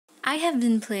I have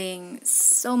been playing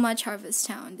so much Harvest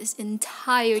Town this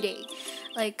entire day.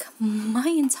 Like, my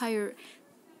entire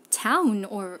town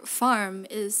or farm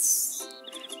is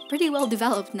pretty well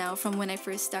developed now from when I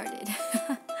first started.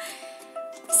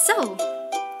 So,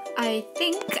 I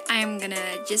think I'm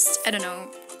gonna just, I don't know,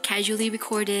 casually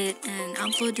record it and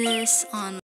upload this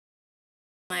on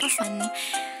my phone.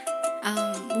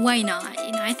 Why not?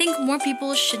 You know, I think more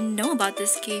people should know about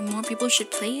this game. More people should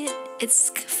play it. It's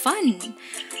fun.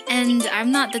 And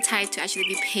I'm not the type to actually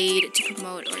be paid to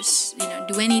promote or,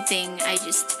 do anything. I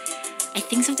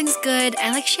think something's good.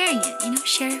 I like sharing it,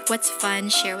 share what's fun,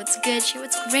 share what's good, share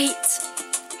what's great.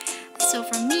 So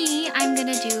for me, I'm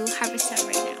gonna do Harvest Town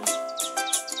right now.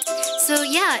 So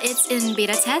yeah, it's in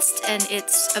beta test and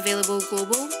it's available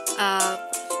global,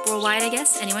 worldwide, I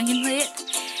guess. Anyone can play it.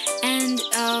 And,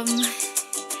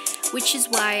 which is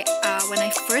why when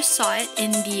I first saw it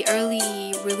in the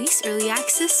early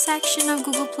access section of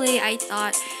Google Play, I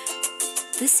thought,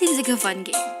 this seems like a fun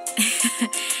game.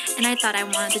 And I thought I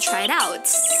wanted to try it out.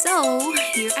 So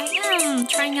here I am,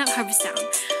 trying out Harvest Town.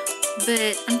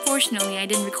 But unfortunately, I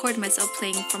didn't record myself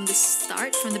playing from the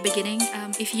start, from the beginning.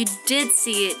 If you did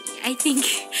see it, I think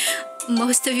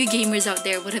most of you gamers out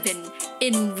there would have been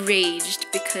enraged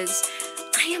because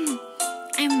I'm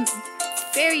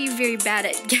very, very bad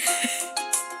at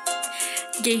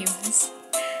games.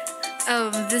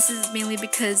 This is mainly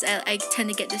because I tend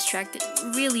to get distracted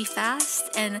really fast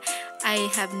and I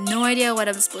have no idea what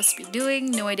I'm supposed to be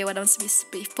doing, no idea what I'm supposed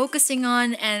to be focusing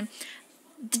on, and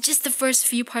just the first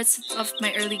few parts of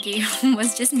my early game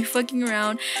was just me fucking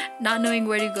around, not knowing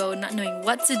where to go, not knowing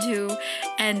what to do,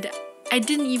 and I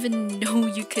didn't even know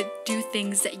you could do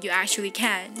things that you actually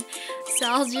can. So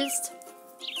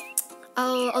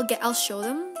I'll show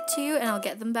them to you and I'll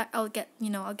get them back. I'll get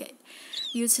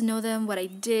you to know them, what I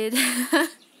did.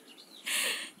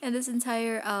 And this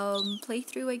entire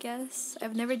playthrough, I guess.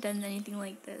 I've never done anything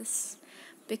like this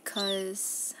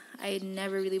because I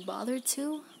never really bothered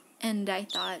to. And I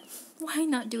thought, why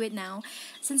not do it now?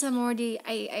 Since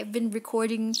I've been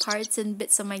recording parts and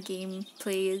bits of my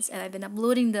gameplays and I've been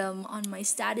uploading them on my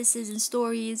statuses and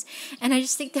stories. And I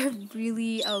just think they're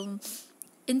really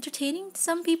entertaining to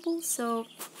some people, so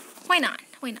why not?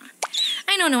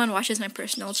 I know no one watches my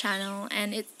personal channel,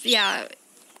 and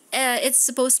it's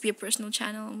supposed to be a personal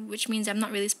channel, which means I'm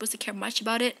not really supposed to care much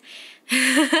about it.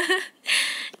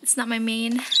 It's not my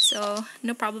main, so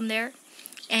no problem there.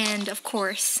 And of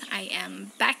course, I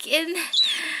am back in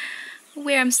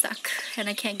where I'm stuck, and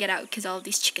I can't get out because all of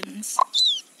these chickens.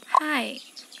 Hi,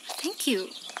 thank you.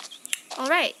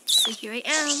 Alright, so here I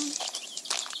am.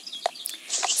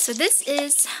 So this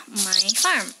is my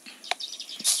farm.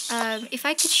 If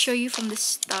I could show you from the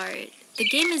start, the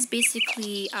game is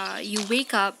basically you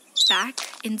wake up back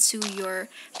into your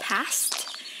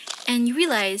past and you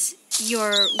realize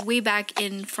you're way back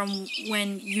in from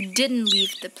when you didn't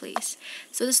leave the place.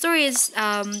 So the story is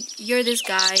you're this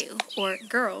guy or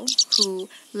girl who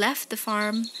left the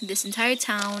farm, this entire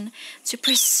town, to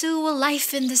pursue a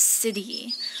life in the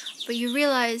city. But you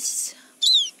realize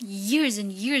years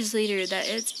and years later that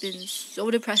it's been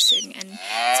so depressing and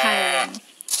tiring.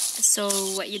 So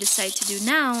what you decide to do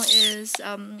now is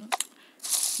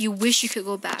you wish you could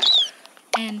go back,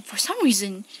 and for some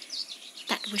reason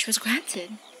that wish was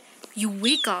granted. You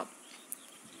wake up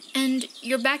and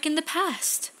you're back in the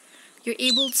past. You're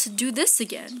able to do this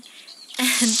again,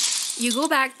 and you go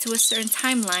back to a certain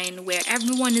timeline where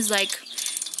everyone is like,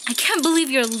 I can't believe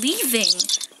you're leaving,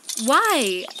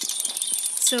 why?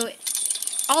 So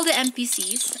all the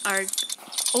NPCs are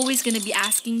always going to be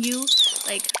asking you,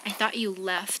 like, I thought you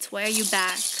left, why are you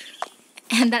back?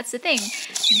 And that's the thing,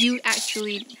 you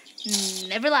actually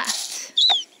never left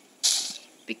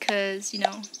because,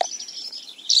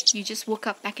 you just woke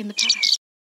up back in the past.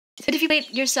 But if you play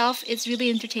it yourself, it's really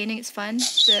entertaining, it's fun.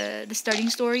 The starting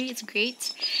story, it's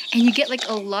great. And you get like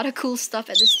a lot of cool stuff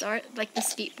at the start, like the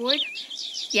skateboard.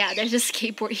 Yeah, there's a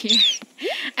skateboard here.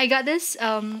 I got this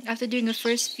after doing the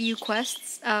first few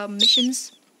quests,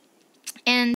 missions.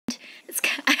 And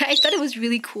I thought it was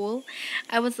really cool.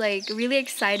 I was like really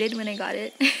excited when I got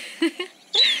it.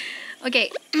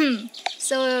 Okay,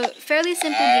 so fairly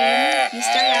simple game. You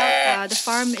start out, the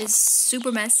farm is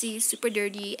super messy, super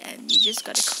dirty, and you just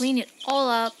gotta clean it all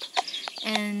up.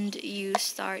 And you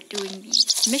start doing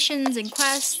these missions and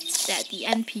quests that the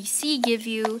NPC give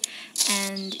you,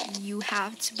 and you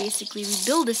have to basically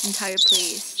rebuild this entire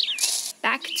place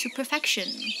back to perfection.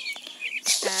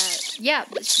 Yeah,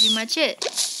 that's pretty much it.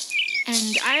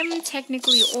 And I'm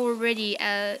technically already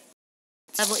at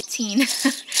level 18.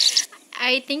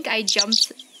 I think I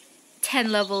jumped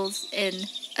 10 levels in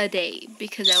a day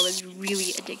because I was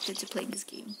really addicted to playing this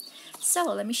game. So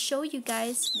let me show you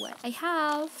guys what I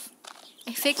have.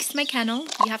 I fixed my kennel.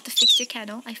 You have to fix your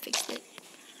kennel. I fixed it.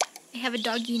 I have a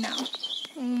doggy now.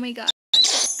 Oh my god.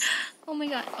 Oh my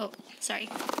god. Oh, sorry.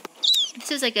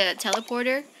 This is like a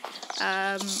teleporter.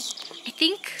 I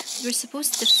think you're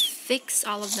supposed to fix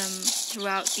all of them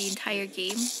throughout the entire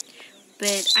game,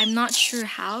 but I'm not sure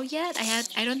how yet.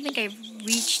 I don't think I've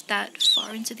reached that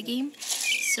far into the game,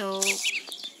 so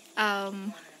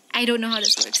I don't know how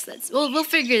this works. We'll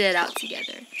figure that out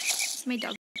together. It's my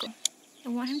dog. I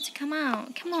want him to come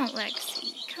out. Come on,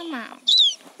 Lexi. Come out.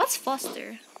 What's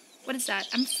foster? What is that?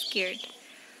 I'm scared.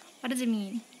 What does it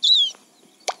mean?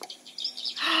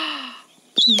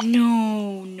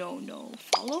 No.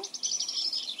 Follow?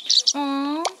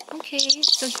 Aw, okay.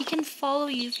 So he can follow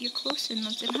you if you're close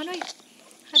enough. Then how do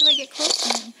I get close to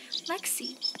him?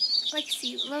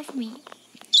 Lexi, love me.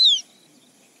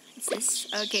 What's this?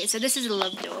 Okay, so this is a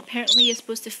love dough. Apparently you're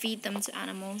supposed to feed them to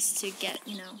animals to get,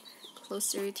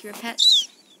 closer to your pets.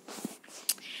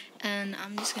 And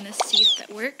I'm just gonna see if that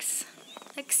works.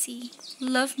 Lexi,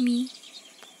 love me.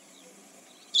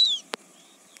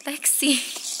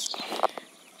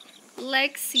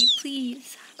 Lexi,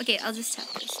 please. Okay, I'll just tap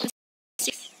this.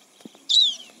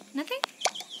 Nothing?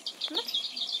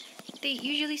 They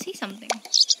usually see something.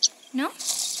 No?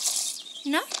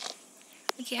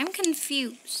 Okay, I'm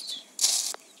confused.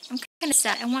 I'm kind of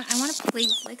sad. I want to play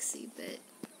with Lexi, but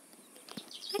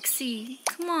Lexi,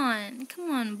 come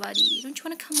on, buddy. Don't you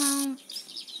want to come out?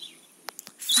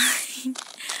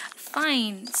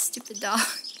 Fine, stupid dog.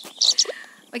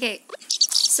 Okay,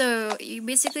 so you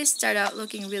basically start out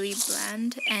looking really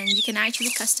bland, and you can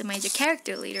actually customize your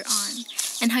character later on.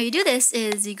 And how you do this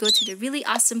is you go to the really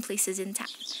awesome places in town.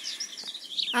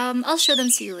 I'll show them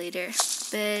to you later,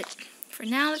 but for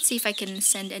now, let's see if I can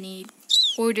send any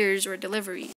orders or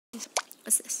deliveries.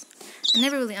 What's this? I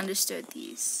never really understood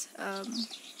these.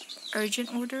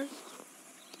 Urgent order?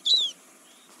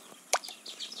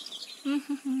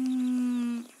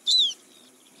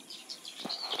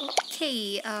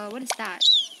 Okay, what is that?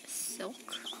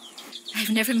 Silk? I've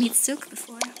never made silk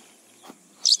before.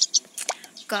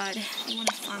 God, I want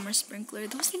a farmer sprinkler.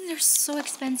 Those things are so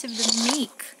expensive to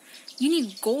make. You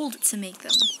need gold to make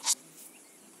them.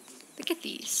 Look at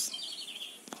these.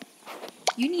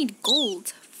 You need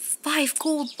gold. 5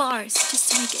 gold bars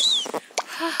just to make it.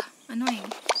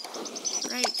 Annoying.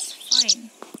 Right, fine.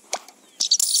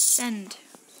 Send.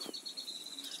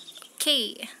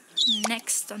 Okay,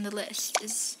 next on the list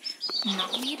is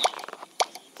knotweed.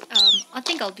 I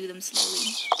think I'll do them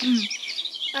slowly.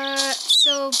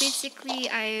 So basically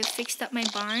I fixed up my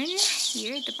barn,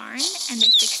 here, the barn, and I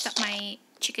fixed up my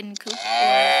chicken coop,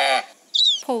 or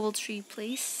poultry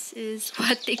place is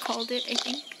what they called it, I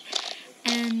think.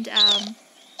 And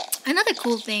another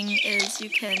cool thing is you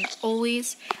can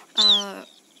always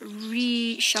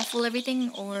reshuffle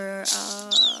everything or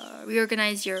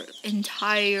reorganize your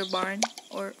entire barn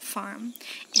or farm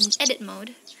in edit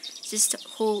mode. Just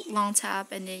hold long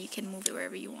tap and then you can move it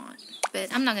wherever you want. But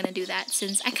I'm not gonna do that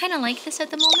since I kind of like this at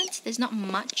the moment. There's not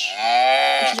much,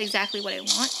 which is exactly what I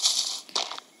want.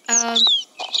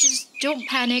 Just don't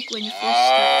panic when you first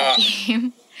start the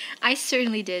game. I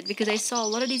certainly did because I saw a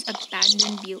lot of these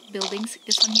abandoned buildings.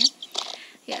 This one here,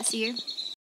 yeah, see here.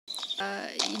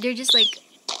 They're just like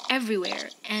everywhere,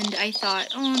 and I thought,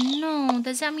 oh no,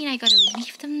 does that mean I gotta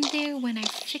leave them there when I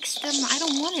fix them? I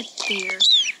don't want it there.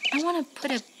 I want to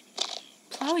put a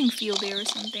plowing field there or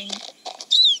something.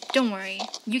 Don't worry,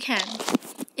 you can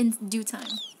in due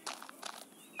time.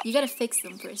 You gotta fix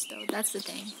them first though, that's the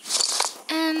thing.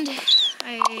 And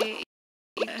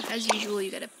as usual,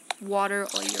 you gotta water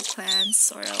all your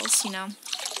plants or else,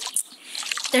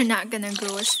 they're not gonna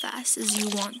grow as fast as you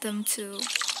want them to.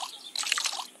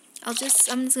 I'm just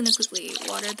gonna quickly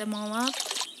water them all up.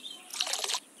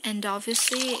 And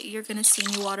obviously, you're gonna see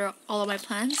me water all of my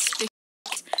plants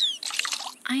because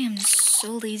I am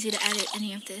so lazy to edit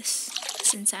any of this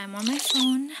since I'm on my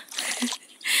phone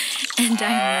and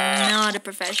I'm not a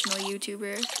professional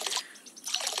YouTuber.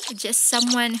 Just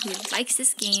someone who likes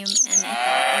this game and I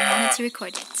thought I wanted to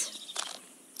record it.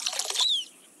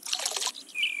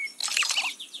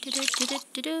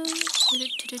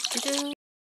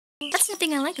 That's the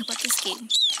thing I like about this game.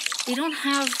 They don't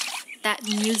have that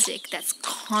music that's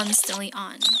constantly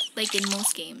on, like in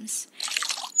most games.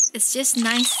 It's just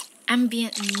nice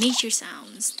ambient nature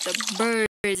sounds. The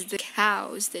birds, the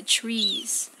cows, the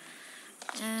trees.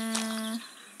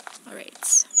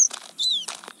 Alright.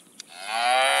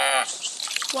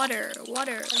 Water.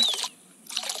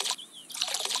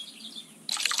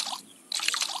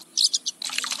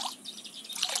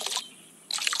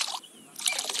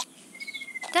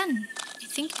 done. I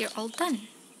think they're all done.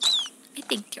 I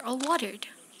think they're all watered.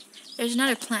 There's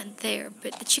another plant there,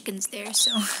 but the chicken's there,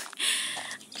 so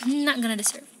I'm not gonna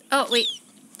disturb. Oh, wait.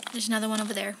 There's another one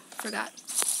over there. Forgot.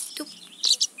 Oop.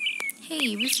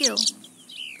 Hey, refill.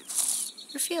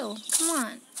 Refill. Come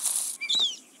on.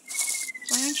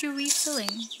 Why aren't you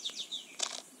refilling?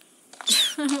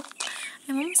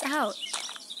 I'm almost out.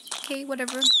 Okay,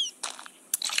 whatever.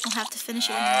 I'll have to finish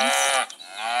it anyways.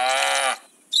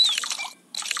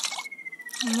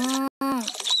 Come on.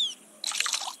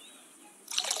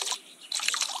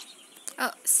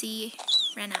 Oh, see,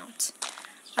 ran out.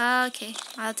 Okay,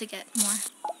 I'll have to get more.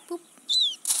 Boop.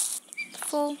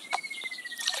 Full.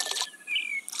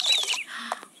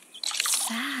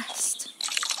 Fast.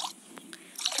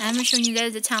 I haven't shown you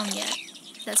guys the town yet.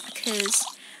 That's because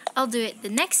I'll do it the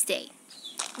next day.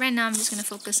 Right now I'm just going to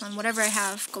focus on whatever I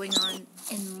have going on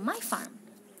in my farm.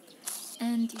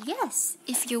 And yes,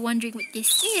 if you're wondering what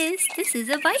this is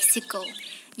a bicycle.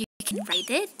 You can ride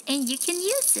it and you can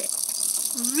use it.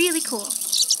 Really cool.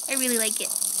 I really like it.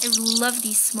 I love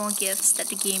these small gifts that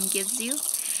the game gives you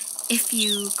if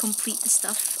you complete the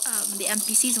stuff the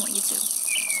NPCs want you to.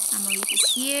 I'm going to leave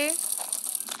this here.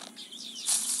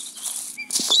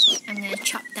 I'm going to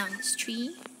chop down this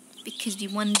tree because we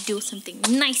want to do something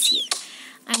nice here.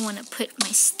 I want to put my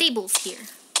stables here.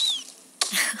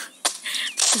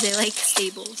 Because I like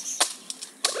stables.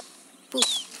 Boop,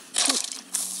 boop.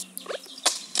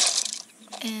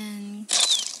 And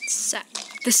sack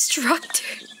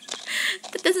destructor.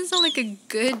 That doesn't sound like a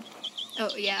good.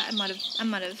 Oh yeah, I'm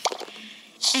out of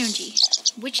energy,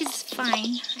 which is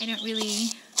fine. I don't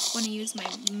really want to use my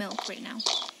milk right now.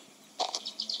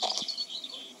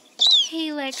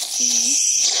 Hey Lexi.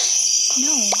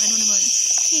 No, I don't want to.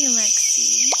 Hey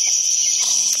Lexi.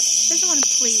 Doesn't want to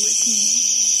play with me.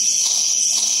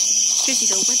 Seriously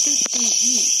though, what do they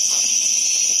eat?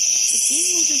 The game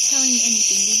isn't telling me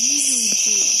anything. They usually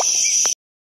do.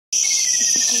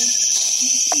 It's okay.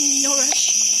 No rush.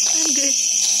 I'm good.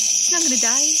 It's not gonna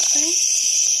die, right?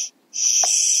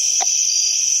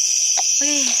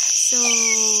 Okay, so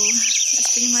that's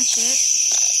pretty much it.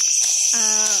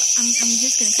 I'm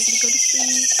just gonna quickly go to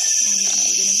sleep, and then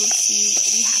we're gonna go see what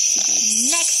we have to do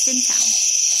next in town.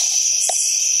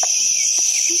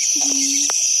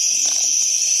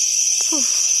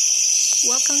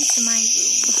 Welcome to my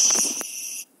room.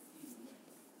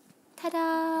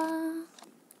 Ta-da!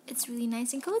 It's really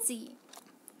nice and cozy.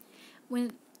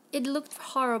 When it looked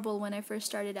horrible when I first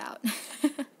started out.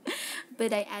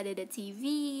 But I added a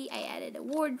TV, I added a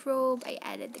wardrobe, I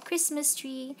added the Christmas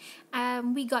tree.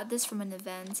 We got this from an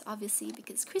event, obviously,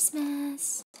 because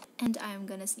Christmas. And I'm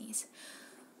gonna sneeze.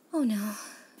 Oh no.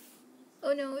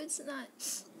 Oh no, it's not.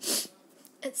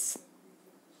 It's...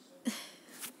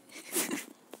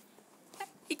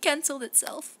 It cancelled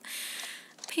itself.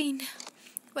 Pain.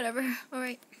 Whatever.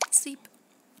 Alright, sleep.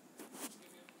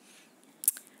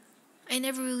 I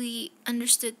never really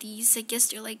understood these. I guess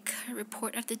they're like a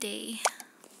report of the day.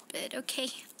 But okay.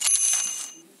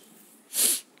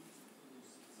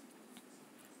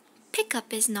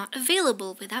 Pickup is not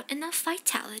available without enough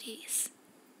vitalities.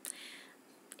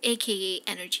 AKA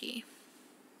energy.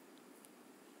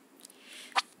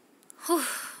 Whew.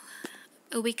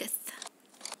 Awaketh.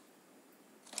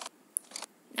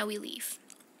 Now we leave.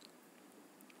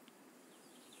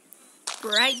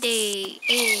 Bright day.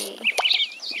 Hey.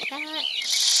 That.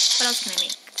 What else can I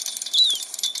make?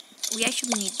 We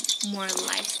actually need more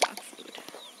livestock food.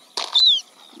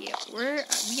 Yeah,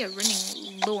 we are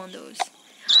running low on those.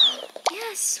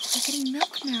 Yes, we're getting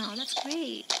milk now. That's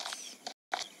great.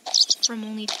 From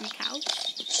only 3 cows.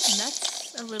 And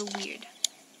that's a little weird.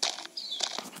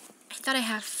 I thought I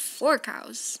have 4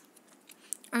 cows.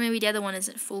 Or maybe the other one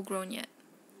isn't full grown yet.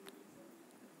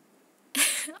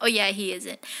 Oh yeah, he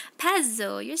isn't.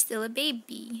 Pazzo, you're still a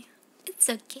baby. It's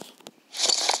okay.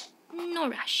 No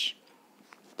rush.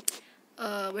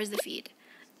 Where's the feed?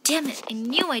 Damn it, I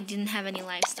knew I didn't have any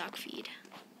livestock feed.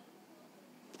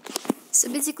 So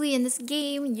basically in this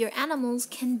game, your animals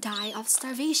can die of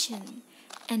starvation.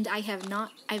 And I've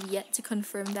yet to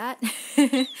confirm that.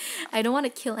 I don't want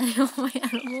to kill any of my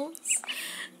animals.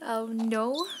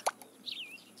 No.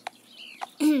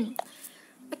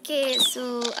 Okay,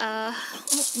 so,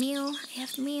 meal. I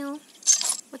have meal.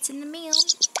 What's in the meal?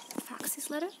 Foxy's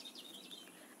letter?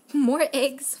 More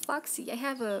eggs. Foxy, I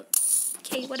have a...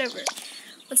 Okay, whatever.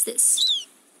 What's this?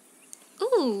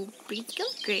 Ooh, breed skill?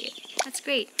 Great. That's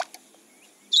great.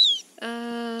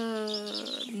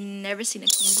 Never seen a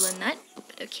Queensland nut,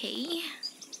 but okay.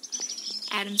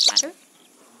 Adam's ladder.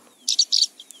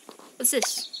 What's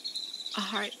this? A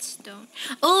heartstone.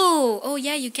 Oh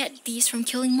yeah, you get these from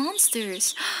killing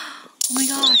monsters. Oh my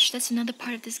gosh, that's another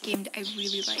part of this game that I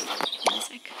really like. Wait a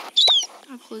sec.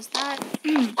 I'll close that.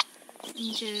 Let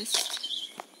me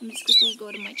just quickly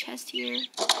go to my chest here.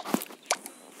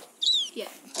 Yeah,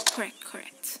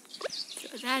 correct.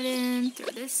 Throw that in, throw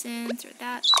this in, throw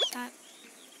that.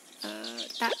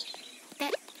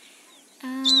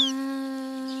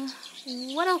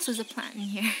 What else is a plant in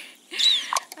here?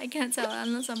 I can't tell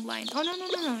unless I'm blind. Oh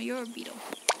no, you're a beetle.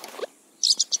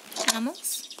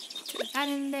 Animals. Throw that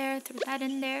in there, throw that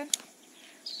in there.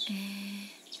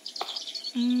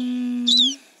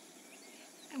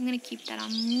 I'm gonna keep that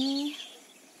on me.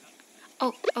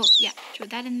 Oh yeah, throw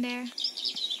that in there.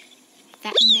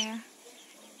 That in there.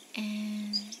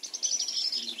 And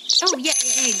oh yeah,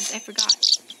 eggs, I forgot.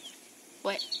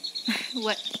 What?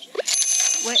 What?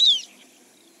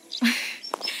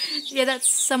 Yeah, that's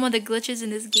some of the glitches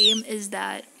in this game, is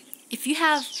that if you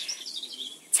have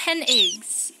 10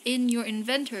 eggs in your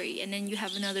inventory and then you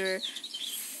have another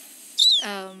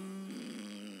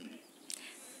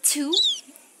 2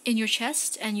 in your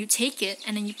chest and you take it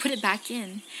and then you put it back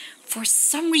in, for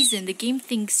some reason the game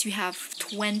thinks you have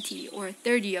 20 or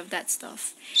 30 of that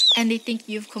stuff and they think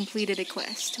you've completed a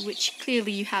quest, which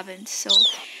clearly you haven't. So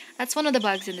that's one of the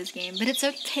bugs in this game, but it's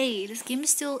okay. This game is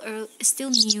still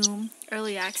new,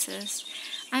 early access.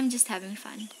 I'm just having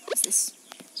fun. What's this?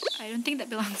 I don't think that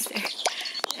belongs there.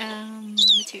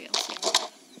 Materials, yeah.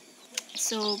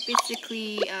 So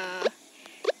basically,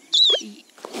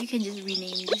 you can just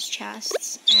rename these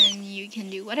chests and you can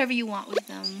do whatever you want with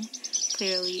them.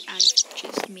 Clearly, I've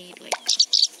just made like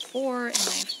 4 and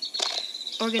I've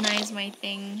organized my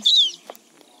things.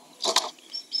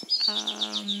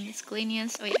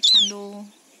 Miscellaneous. Oh yeah, candle.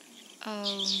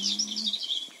 I'll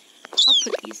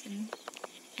put these in.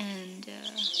 And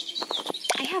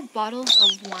I have bottles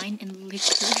of wine and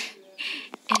liquor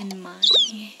in my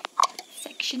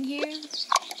section here.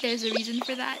 There's a reason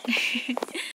for that.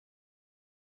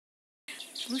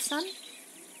 Blue sun?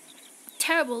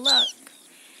 Terrible luck.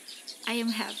 I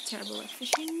have terrible luck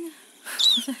fishing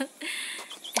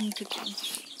and cooking.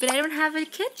 But I don't have a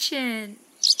kitchen.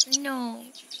 No.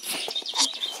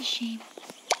 That's a shame.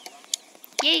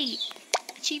 Yay!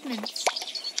 Achievements.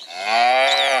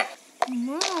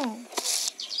 No.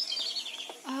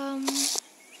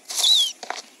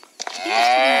 I think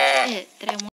that's pretty much it that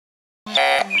I want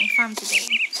on my farm today.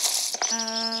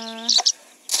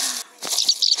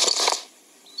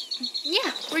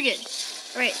 Yeah, we're good.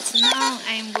 Alright, so now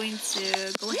I'm going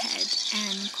to go ahead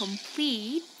and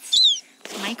complete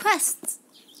my quests,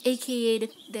 aka the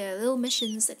little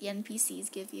missions that the NPCs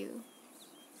give you.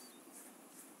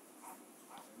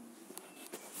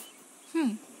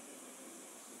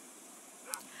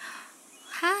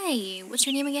 Hi, what's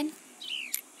your name again?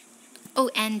 Oh,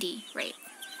 Andy, right.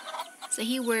 So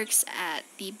he works at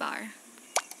the bar.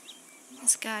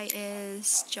 This guy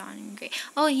is John Gray.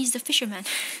 Oh, he's the fisherman.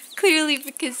 Clearly,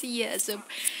 because he has a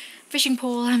fishing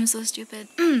pole. I'm so stupid.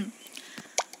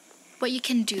 What you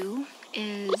can do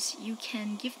is you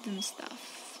can give them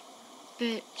stuff.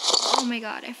 But, oh my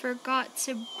god, I forgot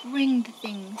to bring the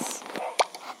things.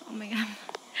 Oh my god,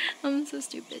 I'm so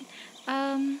stupid.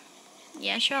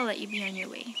 Yeah, sure, I'll let you be on your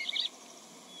way.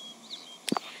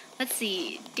 Let's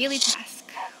see, daily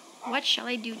task. What shall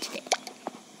I do today?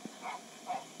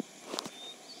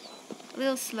 A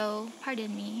little slow,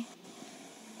 pardon me.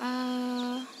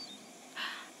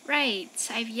 Right,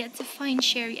 I've yet to find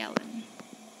Sherry Ellen,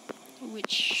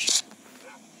 which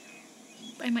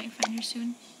I might find her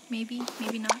soon. Maybe,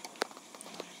 maybe not.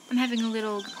 I'm having a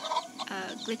little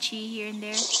glitchy here and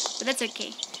there, but that's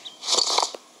okay.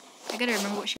 I gotta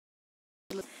remember what she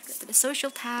looks like. Go to the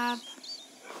social tab.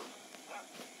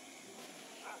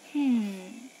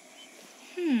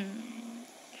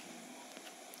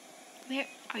 Where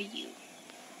are you?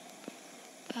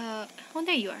 Oh,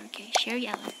 there you are. Okay, Sherry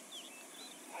Ellen.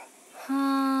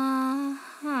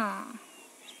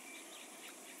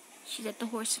 She's at the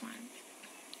horse farm.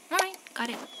 Alright, got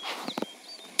it.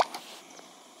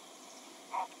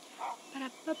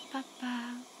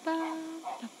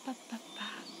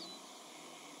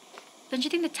 Don't you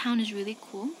think the town is really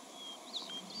cool?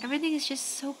 Everything is just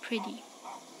so pretty.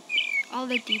 All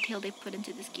the detail they put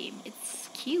into this game. It's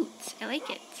cute. I like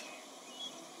it.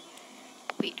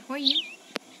 Wait, who are you?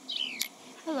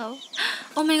 Hello.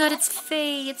 Oh my god, it's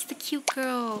Faye. It's the cute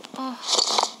girl. Oh,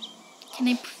 can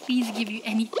I please give you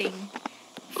anything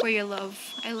for your love?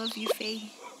 I love you,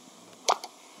 Faye.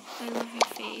 I love you,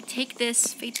 Faye. Take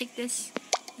this. Faye, take this.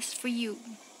 This is for you.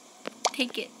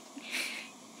 Take it.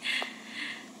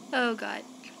 Oh god.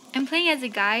 I'm playing as a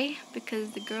guy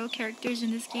because the girl characters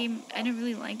in this game, I don't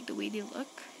really like the way they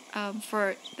look.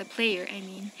 For the player, I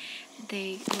mean,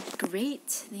 they look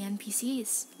great. The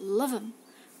NPCs, love them,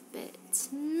 but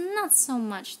not so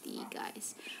much the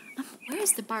guys.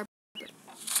 Where's the barber?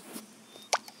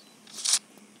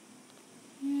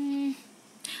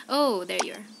 Oh, there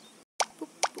you are. Boop,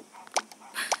 boop, boop.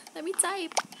 Let me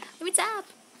type. Let me tap.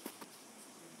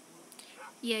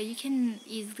 Yeah, you can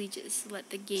easily just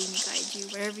let the game guide you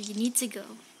wherever you need to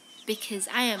go, because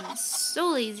I am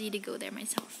so lazy to go there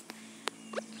myself.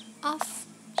 Off.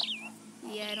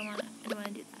 Yeah, I don't wanna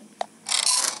do that.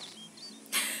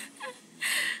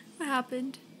 What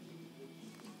happened?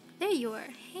 There you are.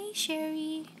 Hey,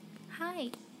 Sherry. Hi.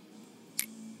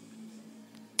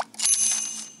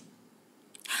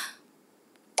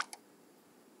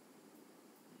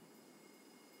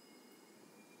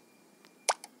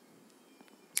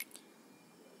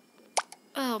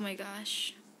 Oh my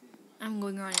gosh. I'm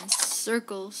going around in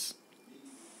circles.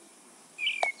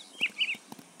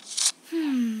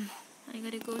 I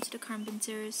gotta go to the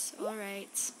carpenters.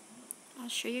 Alright. I'll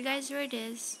show you guys where it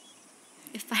is.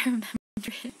 If I remember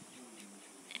it.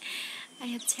 I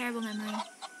have terrible memory.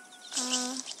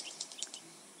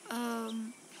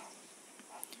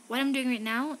 What I'm doing right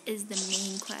now is the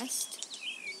main quest.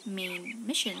 Main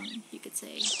mission, you could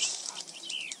say.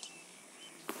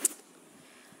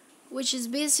 Which is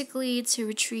basically to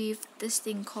retrieve this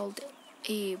thing called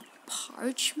a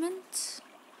parchment,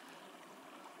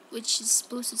 which is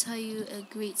supposed to tell you a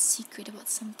great secret about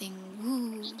something.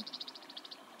 Woo!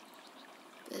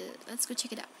 But let's go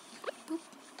check it out. Boop.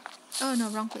 Oh no,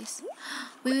 wrong place.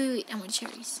 Wait, I want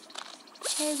cherries.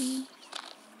 Cherry.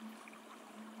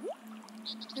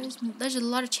 There's a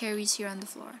lot of cherries here on the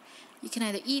floor. You can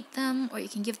either eat them or you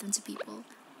can give them to people.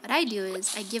 What I do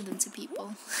is I give them to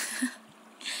people.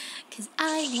 Because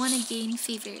I want to gain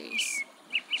favors.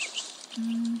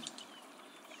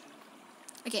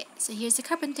 Okay, so here's the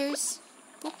carpenters.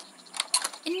 Boop.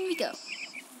 In we go.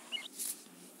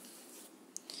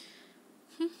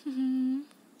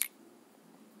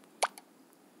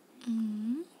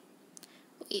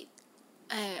 Wait.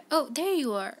 Oh, there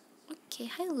you are. Okay,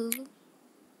 hi Lulu.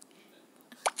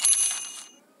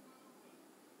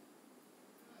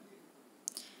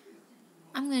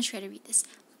 I'm gonna try to read this.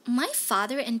 My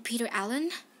father and Peter Allen?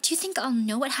 Do you think I'll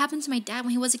know what happened to my dad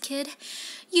when he was a kid?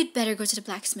 You'd better go to the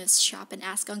blacksmith's shop and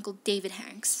ask Uncle David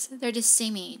Hanks. They're the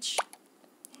same age.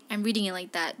 I'm reading it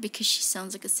like that because she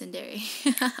sounds like a tsundere.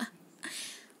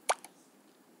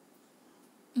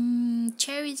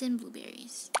 Cherries and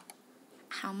blueberries.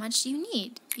 How much do you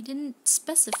need? You didn't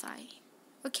specify.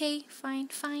 Okay, fine.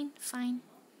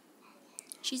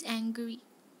 She's angry.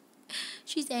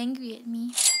 She's angry at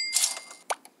me.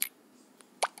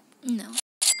 No.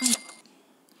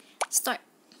 Start.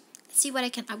 Let's see what I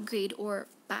can upgrade or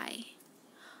buy.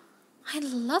 I'd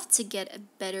love to get a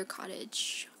better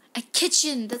cottage. A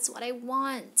kitchen, that's what I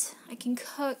want. I can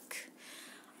cook.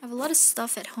 I have a lot of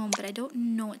stuff at home, but I don't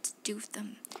know what to do with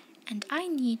them. And I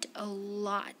need a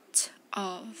lot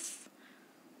of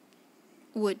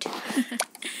wood.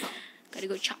 Gotta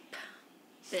go chop.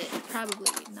 But probably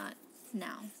not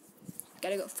now.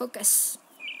 Gotta go focus.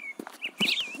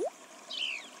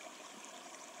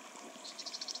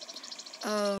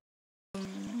 Oh,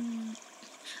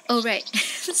 right.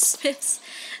 Smiths.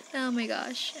 Oh my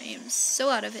gosh. I am so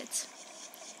out of it.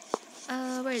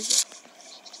 Where is it?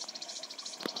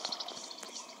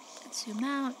 Let's zoom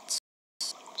out.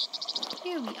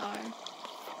 Here we are.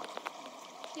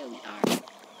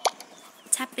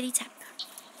 Tappity tap.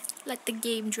 Let the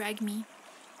game drag me.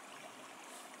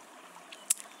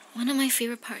 One of my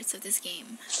favorite parts of this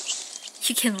game.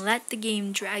 You can let the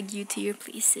game drag you to your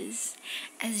places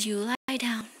as you lie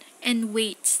down and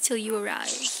wait till you arrive.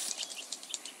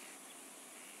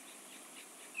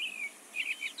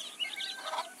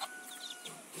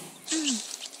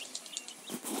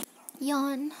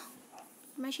 Yawn.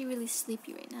 I'm actually really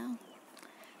sleepy right now.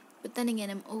 But then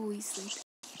again, I'm always sleepy.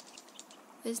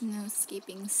 There's no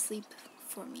escaping sleep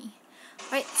for me.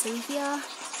 Alright, so here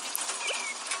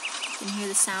you can hear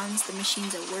the sounds the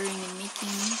machines are whirring and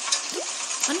making.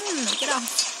 Oh no, get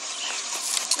off.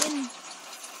 In.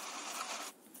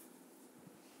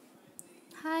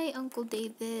 Hi, Uncle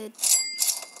David.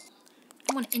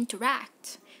 I want to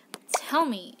interact. Tell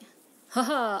me.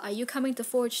 Haha, are you coming to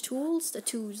forge tools? The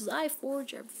tools I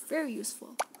forge are very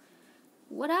useful.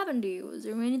 What happened to you? Is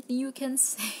there anything you can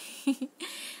say?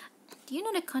 Do you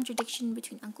know the contradiction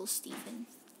between Uncle Stephen?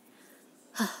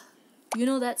 You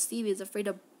know that Steve is afraid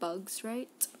of bugs, right?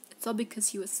 It's all because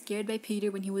he was scared by Peter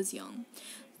when he was young.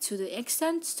 To the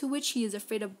extent to which he is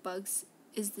afraid of bugs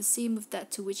is the same of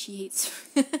that to which he hates.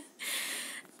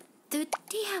 The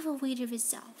day have a way to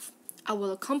resolve. I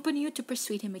will accompany you to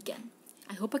persuade him again.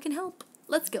 I hope I can help.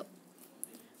 Let's go.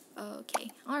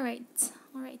 Okay, alright.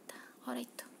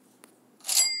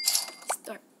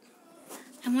 Start.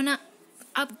 I wanna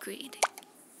upgrade,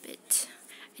 but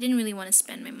I didn't really want to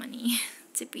spend my money,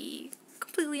 to be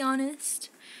completely honest.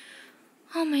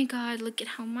 Oh my god, look at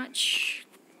how much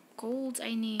gold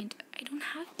I need. I don't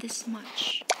have this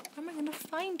much. Where am I gonna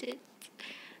find it?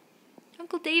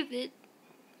 Uncle David,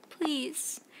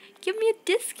 please, give me a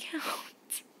discount.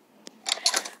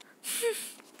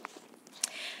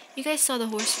 You guys saw the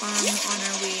horse farm on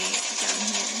our way down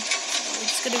here. So we're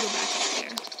just gonna go back up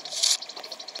there.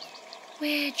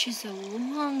 Which is a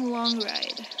long, long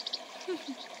ride.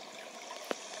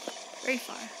 Very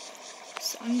far.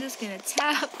 So I'm just gonna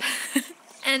tap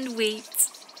and wait.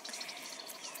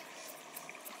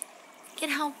 Look at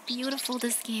how beautiful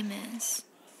this game is.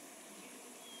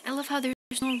 I love how there's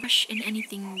no rush in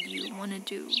anything you want to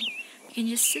do. You can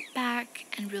just sit back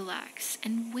and relax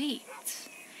and wait.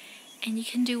 And you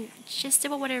can do just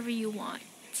about whatever you want.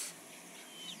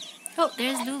 Oh,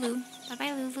 there's Lulu.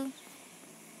 Bye-bye, Lulu.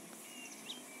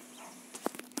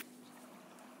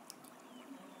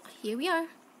 Here we are,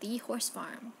 the horse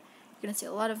farm. You're gonna see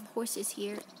a lot of horses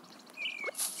here.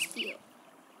 Steal.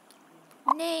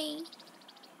 Nay.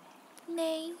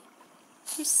 Nay.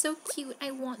 You're so cute. I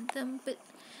want them, but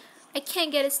I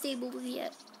can't get a stable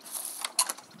yet.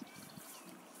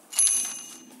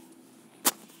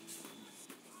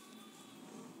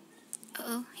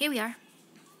 Uh-oh, here we are.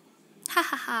 Ha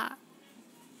ha ha.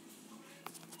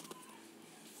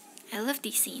 I love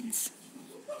these scenes.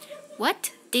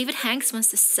 What? David Hanks wants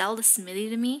to sell the smithy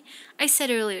to me? I said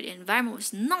earlier the environment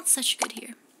was not such good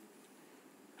here.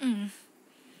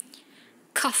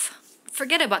 Cough.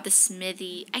 Forget about the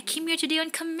smithy. I came here today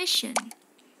on commission.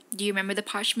 Do you remember the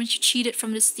parchment you cheated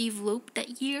from the Steve Lope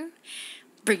that year?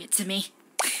 Bring it to me.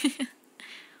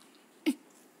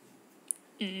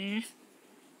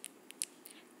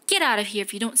 Get out of here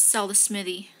if you don't sell the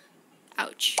smithy.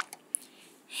 Ouch.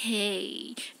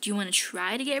 Hey, do you want to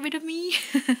try to get rid of me?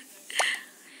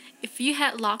 If you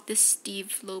had locked the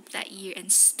Steve Lope that year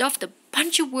and stuffed a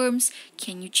bunch of worms,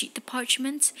 can you cheat the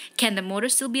parchment? Can the motor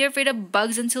still be afraid of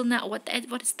bugs until now? What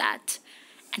is that?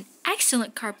 An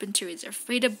excellent carpenter is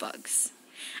afraid of bugs.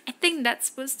 I think that's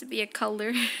supposed to be a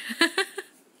color.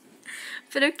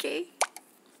 But okay.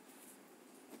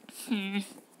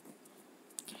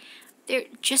 They're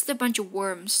just a bunch of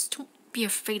worms. Don't be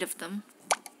afraid of them.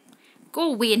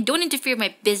 Go away and don't interfere with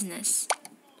my business.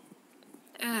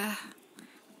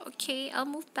 Okay, I'll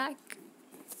move back.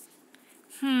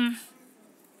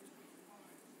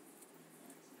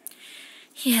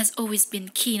 He has always been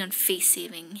keen on face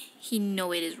saving. He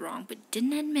know it is wrong, but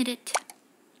didn't admit it.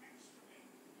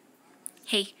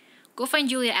 Hey, go find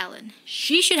Julia Allen.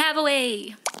 She should have a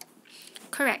way.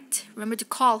 Correct. Remember to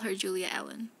call her Julia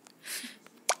Allen.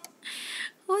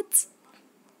 What?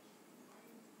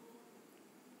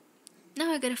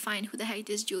 Now I gotta find who the heck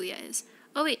this Julia is.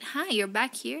 Oh wait, hi, you're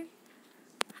back here?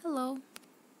 Hello.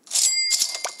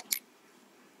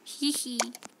 Hee hee.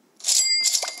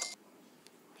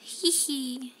 Hee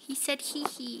hee. He said hee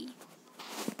hee.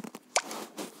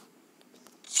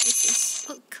 This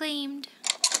is claimed.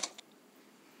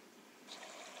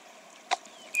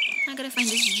 I gotta find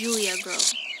this Julia girl.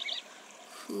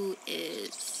 Who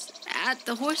is at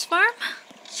the horse farm?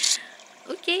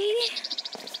 Okay.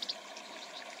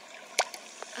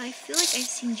 I feel like I've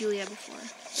seen Julia before.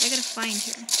 But I gotta find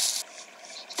her.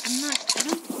 I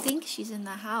don't think she's in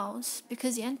the house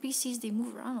because the NPCs, they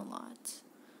move around a lot.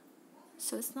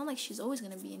 So it's not like she's always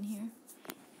gonna be in here.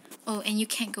 Oh, and you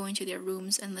can't go into their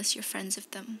rooms unless you're friends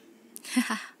with them.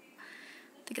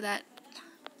 Look at that.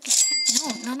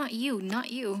 No, not you.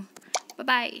 Not you.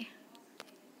 Bye-bye.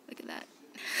 Look at that.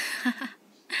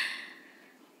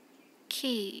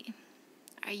 Okay.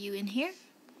 Are you in here?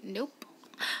 Nope.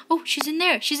 Oh, she's in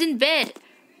there. She's in bed.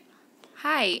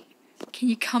 Hi. Can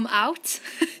you come out?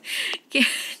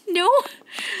 No?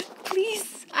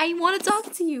 Please. I want to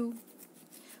talk to you.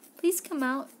 Please come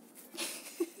out.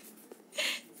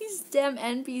 These damn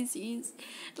NPCs.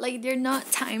 Like, they're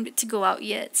not timed to go out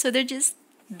yet. So they're just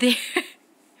there.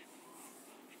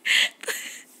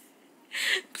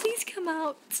 Please come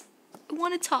out. I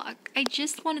want to talk. I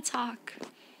just want to talk.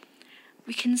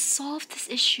 We can solve this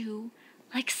issue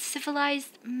like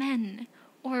civilized men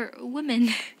or women.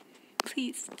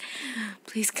 Please.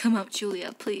 Please come out,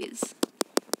 Julia, please.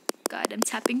 God, I'm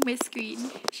tapping my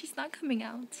screen. She's not coming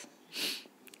out.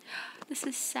 This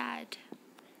is sad.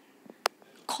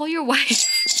 Call your wife.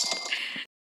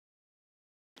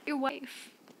 Your wife.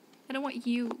 I don't want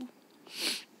you.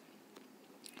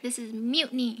 This is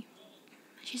mutiny.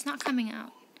 She's not coming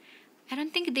out. I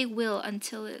don't think they will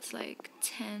until it's like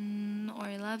 10 or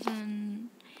 11.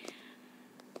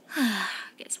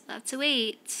 Guess we'll have to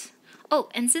wait. Oh,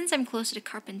 and since I'm close to the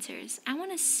carpenters, I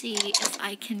want to see if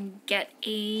I can get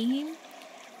a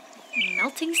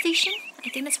melting station. I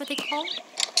think that's what they call it.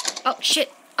 Oh,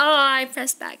 shit. Oh, I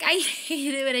pressed back. I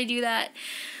hate it when I do that.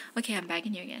 Okay, I'm back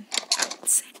in here again.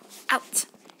 Out. Out.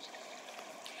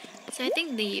 So I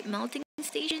think the melting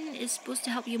station is supposed to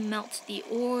help you melt the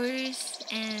ores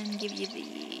and give you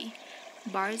the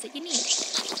bars that you need.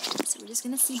 So we're just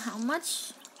gonna see how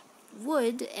much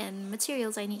wood and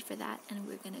materials I need for that, and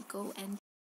we're gonna go and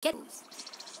get those.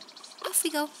 Off we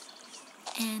go.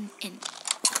 And in.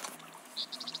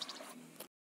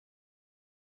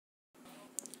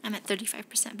 I'm at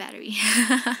 35% battery.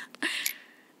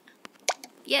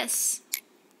 Yes.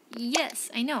 Yes,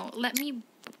 I know. Let me...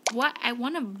 What? I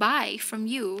want to buy from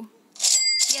you.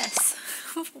 Yes.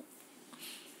 I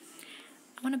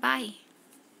want to buy.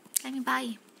 Let me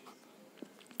buy.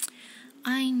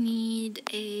 I need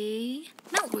a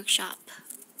melt workshop.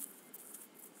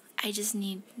 I just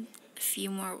need a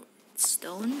few more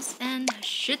stones and a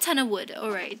shit ton of wood.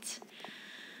 Alright.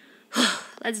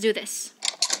 Let's do this.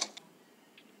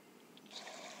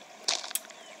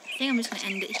 I think I'm just going to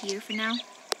end it here for now.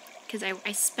 Because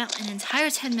I spent an entire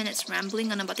 10 minutes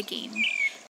rambling on about the game.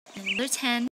 And another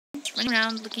 10 running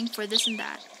around looking for this and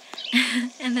that.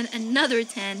 And then another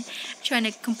 10 trying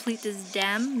to complete this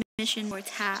damn mission or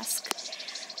task.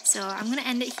 So I'm going to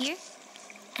end it here.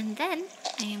 And then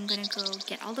I am going to go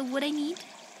get all the wood I need.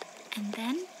 And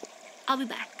then I'll be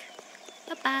back.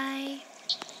 Bye-bye.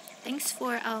 Thanks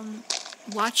for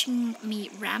watching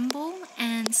me ramble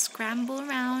and scramble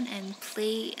around and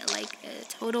play like a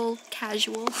total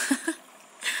casual.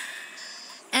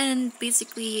 And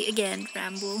basically, again,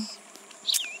 ramble.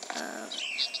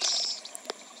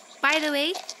 By the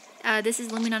way, this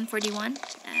is Luminon41.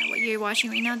 What you're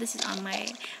watching right now, this is on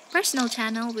my personal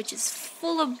channel, which is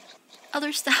full of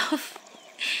other stuff.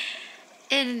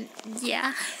 And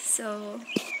yeah, so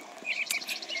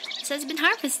it's been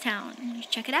Harvest Town.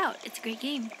 Check it out. It's a great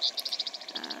game.